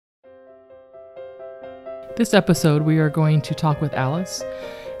This episode, we are going to talk with Alice.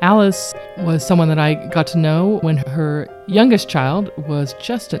 Alice was someone that I got to know when her youngest child was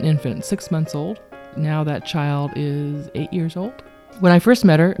just an infant, 6 months old. Now that child is 8 years old. When I first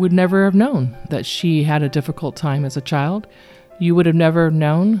met her, would never have known that she had a difficult time as a child. You would have never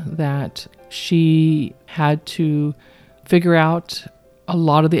known that she had to figure out a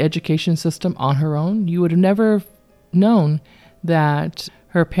lot of the education system on her own. You would have never known that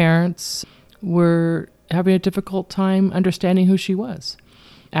her parents were having a difficult time understanding who she was.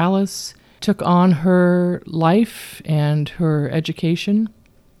 Alice took on her life and her education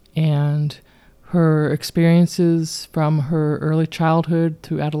and her experiences from her early childhood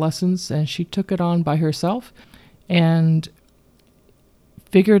through adolescence, and she took it on by herself and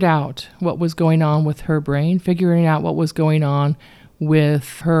figured out what was going on with her brain, figuring out what was going on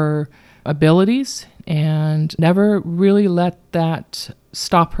with her abilities, and never really let that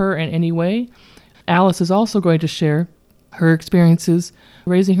stop her in any way. Alice is also going to share her experiences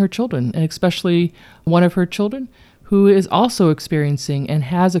raising her children, and especially one of her children who is also experiencing and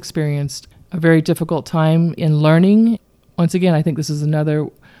has experienced a very difficult time in learning. Once again, I think this is another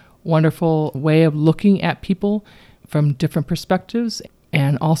wonderful way of looking at people from different perspectives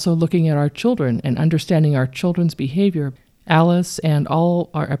and also looking at our children and understanding our children's behavior. Alice and all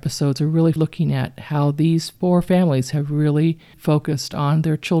our episodes are really looking at how these 4 families have really focused on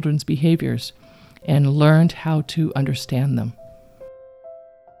their children's behaviors and learned how to understand them.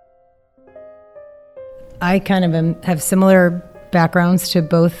 I kind of have similar backgrounds to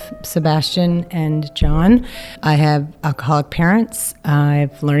both Sebastian and John. I have alcoholic parents. I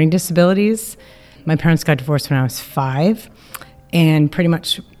have learning disabilities. My parents got divorced when I was 5. And pretty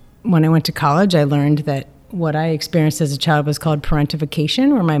much when I went to college, I learned that what I experienced as a child was called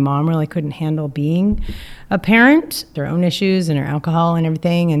parentification, where my mom really couldn't handle being a parent, their own issues and her alcohol and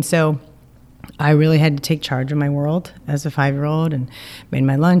everything. And so I really had to take charge of my world as a 5-year-old and made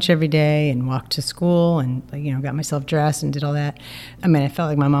my lunch every day and walked to school and, got myself dressed and did all that. I mean, I felt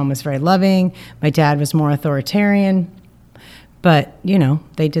like my mom was very loving. My dad was more authoritarian, but,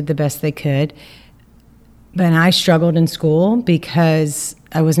 they did the best they could. But I struggled in school because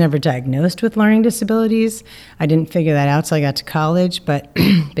I was never diagnosed with learning disabilities. I didn't figure that out till I got to college, but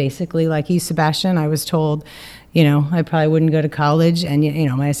basically, like you, Sebastian, I was told, I probably wouldn't go to college, and,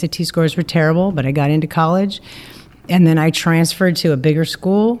 my SAT scores were terrible, but I got into college. And then I transferred to a bigger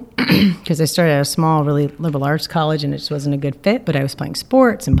school because I started at a small, really liberal arts college, and it just wasn't a good fit, but I was playing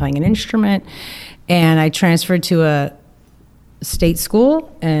sports and playing an instrument. And I transferred to a state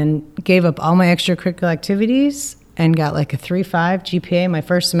school and gave up all my extracurricular activities and got like a 3.5 GPA my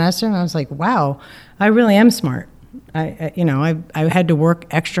first semester. And I was like, wow, I really am smart. I had to work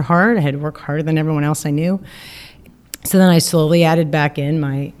extra hard. I had to work harder than everyone else I knew. So then I slowly added back in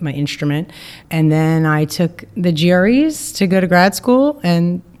my instrument. And then I took the GREs to go to grad school,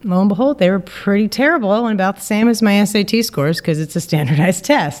 and lo and behold, they were pretty terrible and about the same as my SAT scores because it's a standardized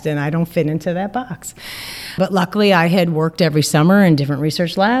test and I don't fit into that box. But luckily, I had worked every summer in different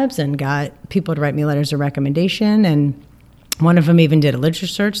research labs and got people to write me letters of recommendation. And one of them even did a literature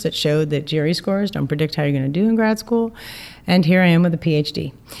search that showed that GRE scores don't predict how you're going to do in grad school. And here I am with a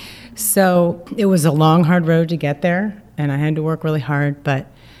PhD. So it was a long, hard road to get there, and I had to work really hard, but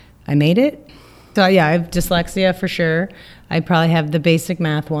I made it. So yeah, I have dyslexia for sure. I probably have the basic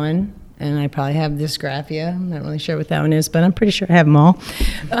math one, and I probably have dysgraphia. I'm not really sure what that one is, but I'm pretty sure I have them all.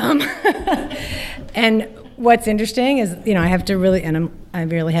 And what's interesting is, I have to really, I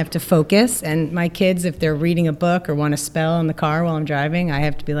really have to focus. And my kids, if they're reading a book or want to spell in the car while I'm driving, I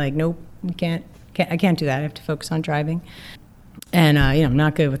have to be like, nope, I can't do that. I have to focus on driving. And, I'm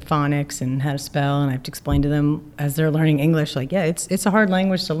not good with phonics and how to spell, and I have to explain to them as they're learning English, like, yeah, it's a hard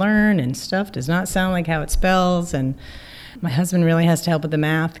language to learn, and stuff does not sound like how it spells. And my husband really has to help with the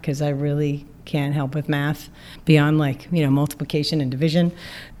math because I really can't help with math beyond, multiplication and division.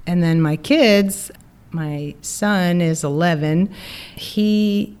 And then my kids, my son is 11.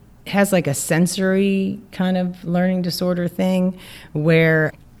 He has like a sensory kind of learning disorder thing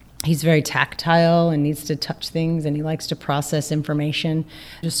where he's very tactile and needs to touch things, and he likes to process information.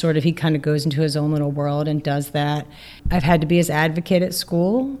 He kind of goes into his own little world and does that. I've had to be his advocate at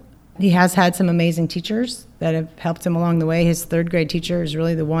school. He has had some amazing teachers that have helped him along the way. His 3rd grade teacher is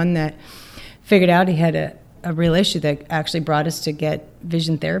really the one that figured out he had a real issue that actually brought us to get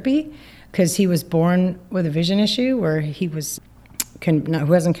vision therapy, because he was born with a vision issue where he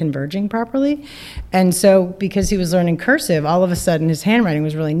wasn't converging properly. And so because he was learning cursive, all of a sudden his handwriting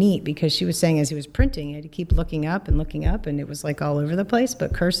was really neat, because she was saying as he was printing, he had to keep looking up, and it was like all over the place.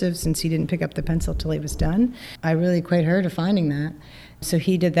 But cursive, since he didn't pick up the pencil till he was done, I really equate her to finding that. So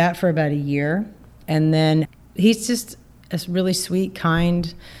he did that for about a year. And then he's just a really sweet,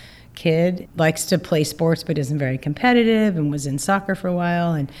 kind kid, likes to play sports but isn't very competitive, and was in soccer for a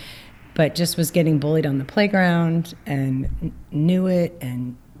while, but just was getting bullied on the playground and knew it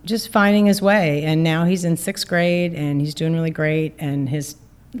and just finding his way. And now he's in 6th grade and he's doing really great. And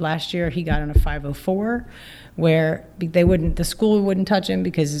last year he got on a 504 where the school wouldn't touch him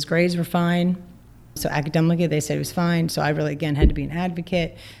because his grades were fine. So academically, they said he was fine. So I really, again, had to be an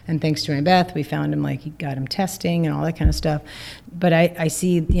advocate. And thanks to Aunt Beth, we found him, he got him testing and all that kind of stuff. But I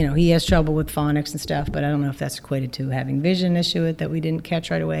see, he has trouble with phonics and stuff, but I don't know if that's equated to having vision issue that we didn't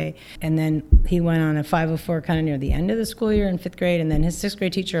catch right away. And then he went on a 504 kind of near the end of the school year in 5th grade. And then his 6th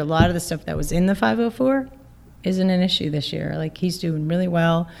grade teacher, a lot of the stuff that was in the 504 isn't an issue this year. He's doing really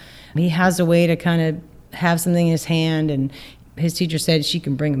well. He has a way to kind of have something in his hand, and his teacher said she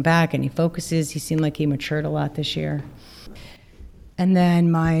can bring him back, and he focuses. He seemed like he matured a lot this year. And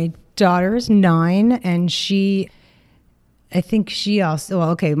then my daughter is 9, and I think she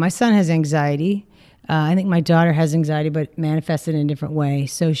also, my son has anxiety. I think my daughter has anxiety, but manifested in a different way.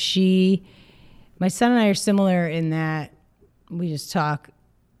 So my son and I are similar in that we just talk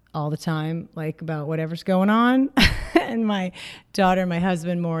all the time, about whatever's going on. And my daughter, my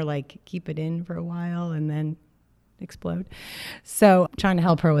husband, more keep it in for a while and then explode. So trying to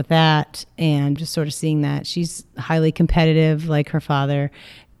help her with that, and just sort of seeing that she's highly competitive like her father,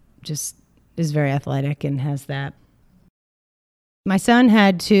 just is very athletic and has that. My son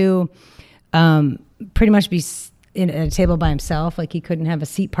had to pretty much be at a table by himself. He couldn't have a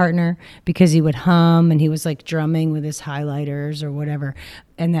seat partner because he would hum, and he was drumming with his highlighters or whatever.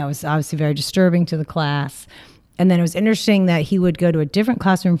 And that was obviously very disturbing to the class. And then it was interesting that he would go to a different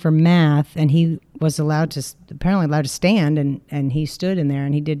classroom for math, and he was apparently allowed to stand, and he stood in there,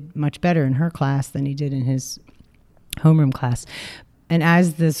 and he did much better in her class than he did in his homeroom class. And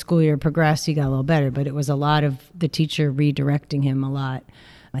as the school year progressed, he got a little better, but it was a lot of the teacher redirecting him a lot.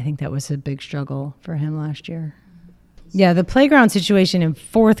 I think that was a big struggle for him last year. Yeah, the playground situation in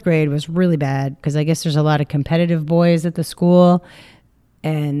 4th grade was really bad because I guess there's a lot of competitive boys at the school,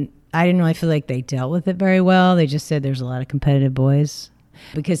 and I didn't really feel like they dealt with it very well. They just said there's a lot of competitive boys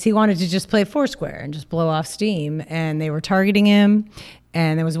because he wanted to just play Foursquare and just blow off steam, and they were targeting him.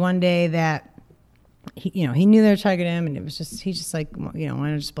 And there was one day that he knew they were targeting him, and he just wanted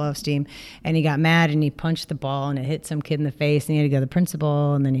to just blow off steam. And he got mad and he punched the ball and it hit some kid in the face, and he had to go to the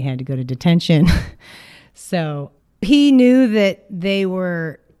principal, and then he had to go to detention. So he knew that they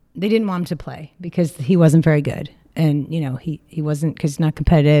didn't want him to play because he wasn't very good. And, he wasn't, because he's not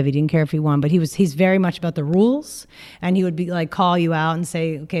competitive. He didn't care if he won, but he's very much about the rules. And he would be call you out and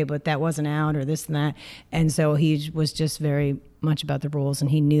say, okay, but that wasn't out, or this and that. And so he was just very much about the rules.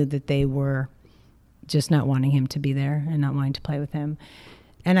 And he knew that they were just not wanting him to be there and not wanting to play with him.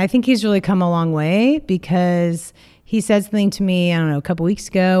 And I think he's really come a long way, because he said something to me, I don't know, a couple weeks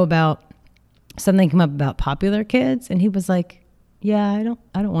ago about something come up about popular kids. And he was like, yeah, I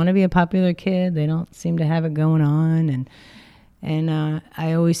don't want to be a popular kid. They don't seem to have it going on. And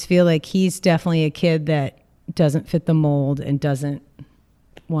I always feel like he's definitely a kid that doesn't fit the mold and doesn't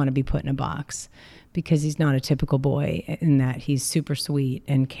want to be put in a box, because he's not a typical boy in that he's super sweet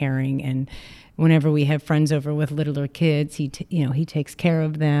and caring. And whenever we have friends over with littler kids, he takes care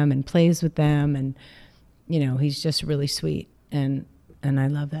of them and plays with them. And, he's just really sweet. And I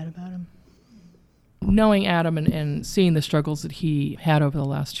love that about him. Knowing Adam and seeing the struggles that he had over the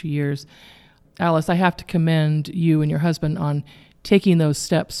last 2 years, Alice, I have to commend you and your husband on taking those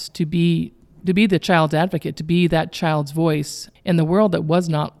steps to be the child's advocate, to be that child's voice in the world that was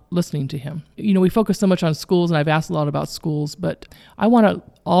not listening to him. We focus so much on schools, and I've asked a lot about schools, but I want to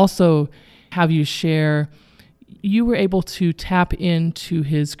also have you share, you were able to tap into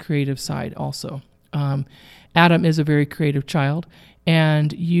his creative side also. Adam is a very creative child,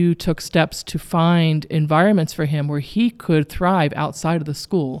 and you took steps to find environments for him where he could thrive outside of the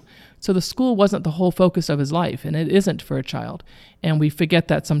school. So the school wasn't the whole focus of his life, and it isn't for a child. And we forget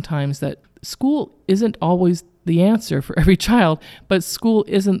that sometimes, that school isn't always the answer for every child, but school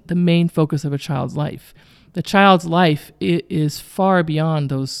isn't the main focus of a child's life. The child's life is far beyond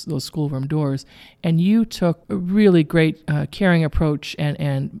those schoolroom doors. And you took a really great caring approach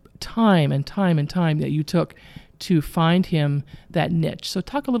and time that you took to find him that niche. So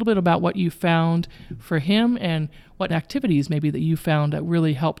talk a little bit about what you found for him and what activities maybe that you found that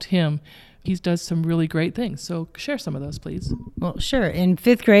really helped him. He does some really great things. So share some of those, please. Well, sure. In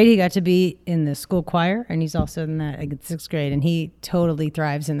 5th grade, he got to be in the school choir, and he's also in that 6th grade, and he totally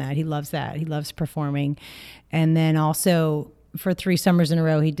thrives in that. He loves that. He loves performing. And then also for 3 summers in a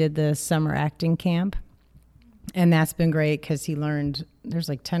row, he did the summer acting camp. And that's been great because he learned there's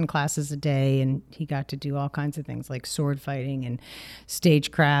like 10 classes a day, and he got to do all kinds of things like sword fighting and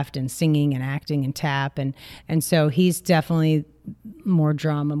stagecraft and singing and acting and tap. And so he's definitely more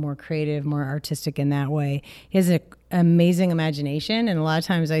drama, more creative, more artistic in that way. He has an amazing imagination. And a lot of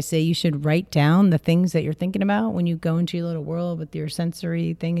times I say you should write down the things that you're thinking about when you go into your little world with your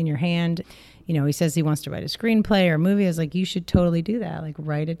sensory thing in your hand. You know, he says he wants to write a screenplay or a movie. I was like, you should totally do that. Like,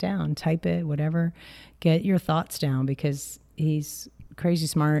 write it down, type it, whatever. Get your thoughts down, because he's crazy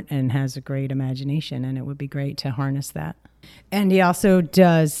smart and has a great imagination, and it would be great to harness that. And he also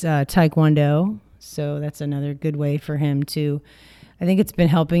does Taekwondo, so that's another good way for him to, I think it's been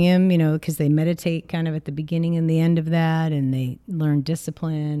helping him, you know, because they meditate kind of at the beginning and the end of that, and they learn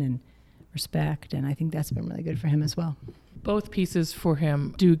discipline and respect, and I think that's been really good for him as well. Both pieces for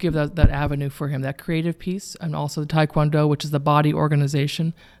him do give that avenue for him, that creative piece, and also the Taekwondo, which is the body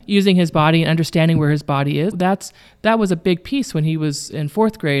organization, using his body and understanding where his body is. That was a big piece when he was in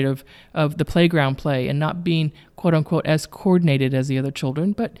fourth grade of the playground play, and not being, quote unquote, as coordinated as the other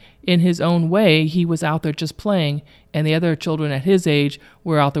children, but in his own way, he was out there just playing, and the other children at his age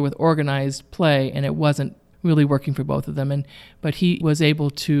were out there with organized play, and it wasn't really working for both of them. But he was able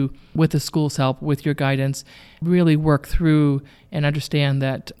to, with the school's help, with your guidance, really work through and understand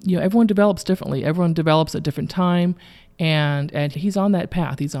that, you know, everyone develops differently. Everyone develops at different time, and he's on that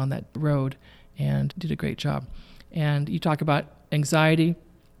path. He's on that road, and did a great job. And you talk about anxiety.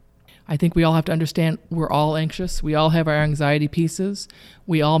 I think we all have to understand we're all anxious. We all have our anxiety pieces.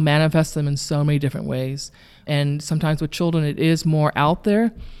 We all manifest them in so many different ways. And sometimes with children, it is more out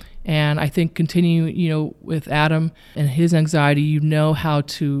there. And I think continue, with Adam and his anxiety, you know how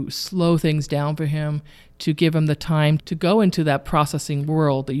to slow things down for him, to give him the time to go into that processing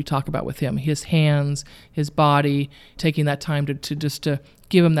world that you talk about with him, his hands, his body, taking that time to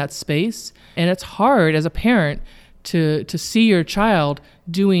give him that space. And it's hard as a parent to see your child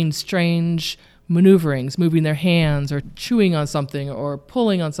doing strange maneuverings, moving their hands or chewing on something or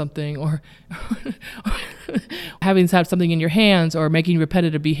pulling on something or having to have something in your hands or making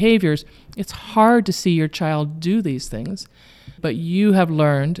repetitive behaviors. It's hard to see your child do these things, but you have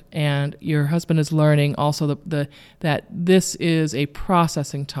learned, and your husband is learning also that this is a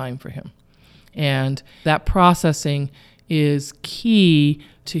processing time for him. And that processing is key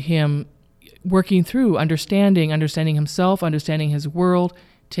to him working through understanding himself, understanding his world,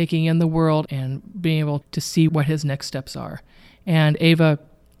 taking in the world, and being able to see what his next steps are. And Ava,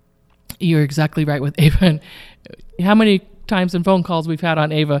 you're exactly right with Ava. And how many times in phone calls we've had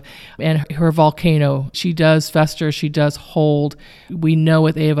on Ava and her volcano. She does fester, she does hold. We know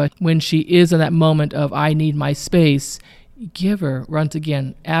with Ava, when she is in that moment of, I need my space, give her runs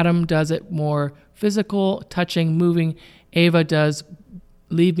again. Adam does it more physical, touching, moving. Ava does,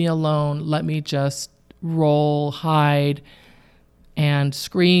 leave me alone, let me just roll, hide, and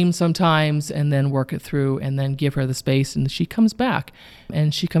scream sometimes, and then work it through, and then give her the space, and she comes back.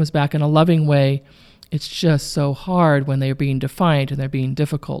 And she comes back in a loving way. It's just so hard when they're being defiant and they're being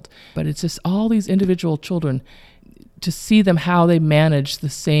difficult. But it's just all these individual children, to see them how they manage the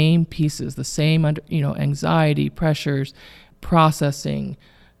same pieces, the same anxiety, pressures, processing,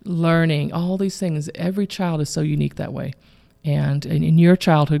 learning, all these things. Every child is so unique that way. And in your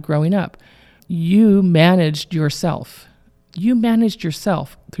childhood growing up, you managed yourself. You managed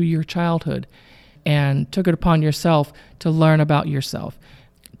yourself through your childhood and took it upon yourself to learn about yourself,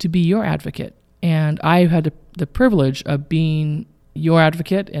 to be your advocate. And I've had the privilege of being your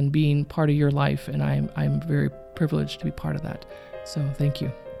advocate and being part of your life, and I'm very privileged to be part of that. So thank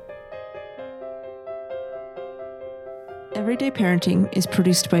you. Everyday Parenting is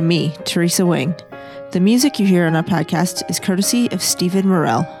produced by me, Teresa Wing. The music you hear on our podcast is courtesy of Stephen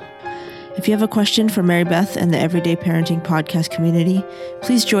Morell. If you have a question for Mary Beth and the Everyday Parenting podcast community,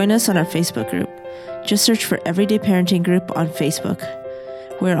 please join us on our Facebook group. Just search for Everyday Parenting Group on Facebook.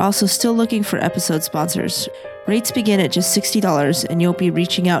 We're also still looking for episode sponsors. Rates begin at just $60, and you'll be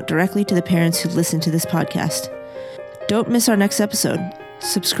reaching out directly to the parents who listen to this podcast. Don't miss our next episode.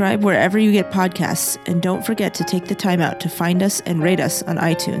 Subscribe wherever you get podcasts, and don't forget to take the time out to find us and rate us on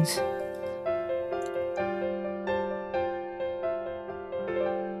iTunes.